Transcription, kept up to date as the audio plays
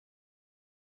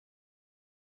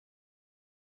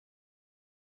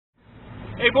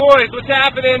Hey boys, what's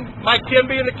happening? Mike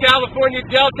Temby in the California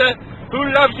Delta.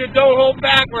 Who loves you? Don't hold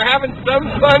back. We're having some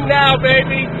fun now,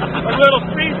 baby. A little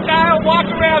freestyle walk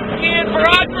around skiing for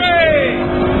Andre.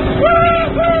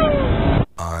 Woo-hoo!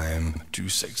 I'm too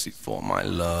sexy for my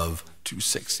love. Too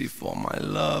sexy for my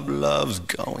love. Love's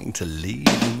going to leave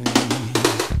me.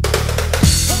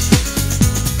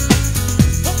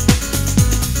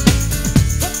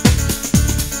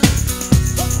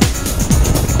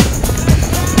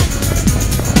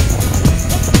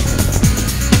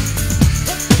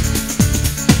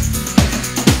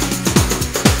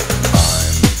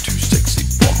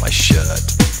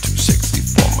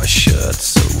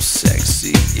 So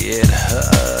sexy it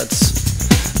hurts,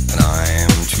 and I am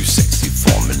too sexy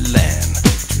for Milan,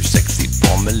 too sexy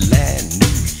for Milan,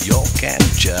 New York and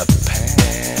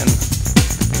Japan.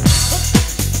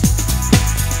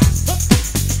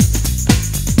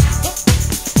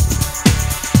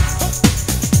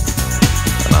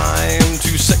 And I am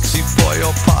too sexy for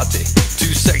your party,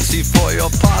 too sexy for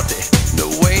your party, the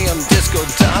way I'm disco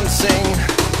dancing.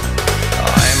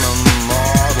 I'm a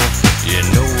model, you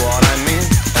know what I mean,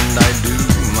 and I do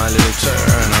my little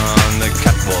turn on the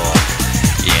catwalk.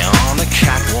 Yeah, on the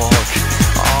catwalk,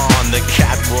 on the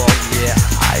catwalk. Yeah,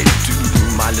 I do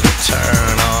my little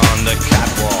turn on the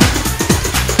catwalk.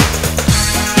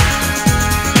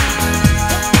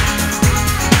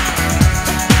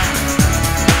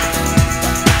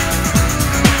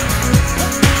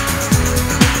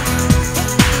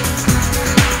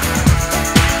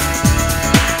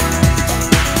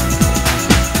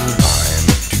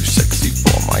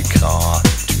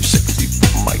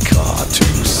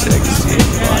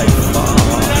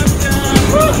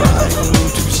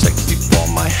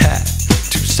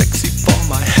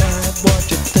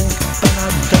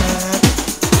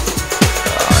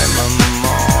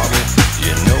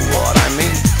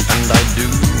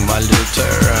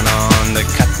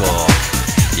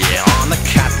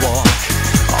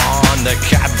 The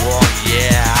catwalk,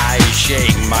 yeah, I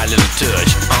shake my little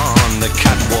touch on the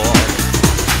catwalk.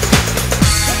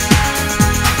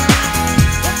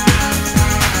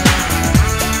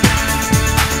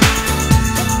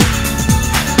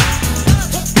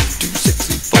 Too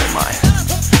sexy for my,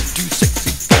 too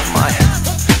sexy for my,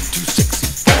 too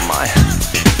sexy for my.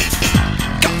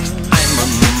 I'm a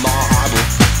model,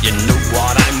 you know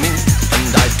what I mean, and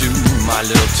I do my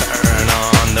little turn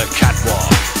on the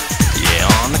catwalk. Yeah,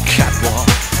 on the catwalk,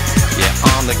 yeah,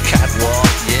 on the catwalk,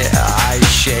 yeah, I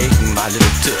shake my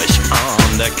little touch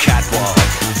on the catwalk.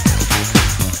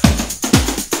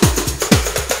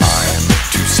 I'm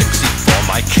too sexy for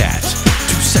my cat,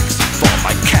 too sexy for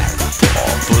my cat,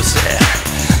 poor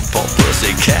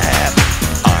pussy cat.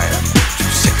 I'm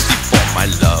too sexy for my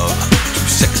love, too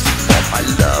sexy for my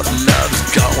love, love's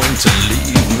going to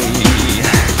leave me.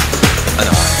 And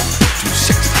I'm too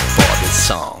sexy for this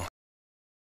song.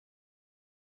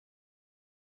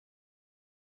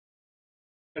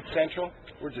 Central.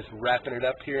 We're just wrapping it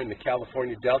up here in the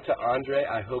California Delta. Andre,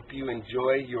 I hope you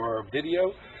enjoy your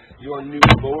video, your new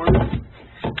board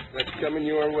that's coming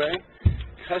your way.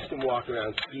 Custom walk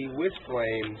around ski with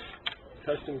flames,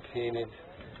 custom painted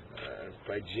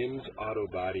by Jim's Auto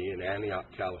Body in Antioch,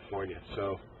 California.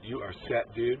 So you are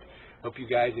set, dude. Hope you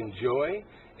guys enjoy.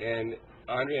 And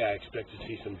Andre, I expect to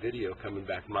see some video coming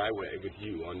back my way with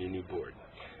you on your new board.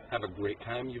 Have a great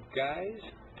time, you guys.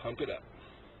 Pump it up.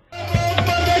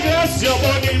 That's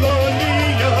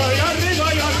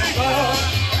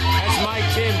Mike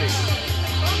Temby.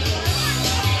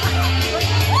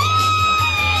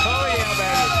 Oh yeah,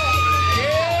 baby.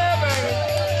 Yeah, baby.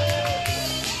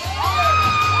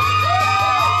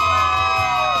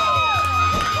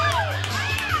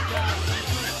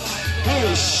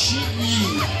 Oh shit, you.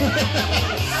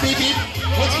 Baby,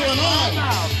 what's going on?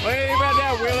 What do you think about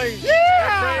that, Willie? Yeah!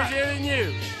 That's crazier than you.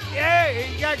 Yeah,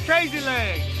 he got crazy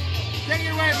legs. Take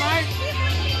it away, Mike.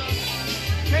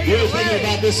 Take You it were away. thinking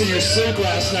about this in your suit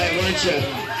last night, weren't you?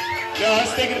 No, I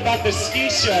was thinking about the ski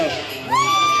show.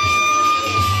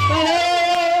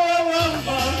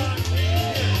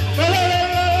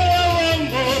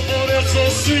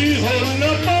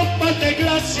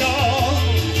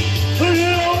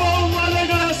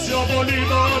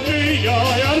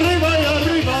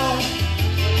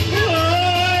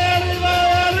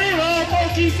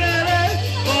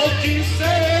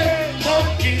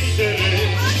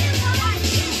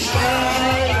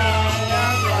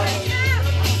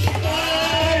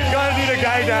 Gotta do the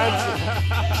guy dance.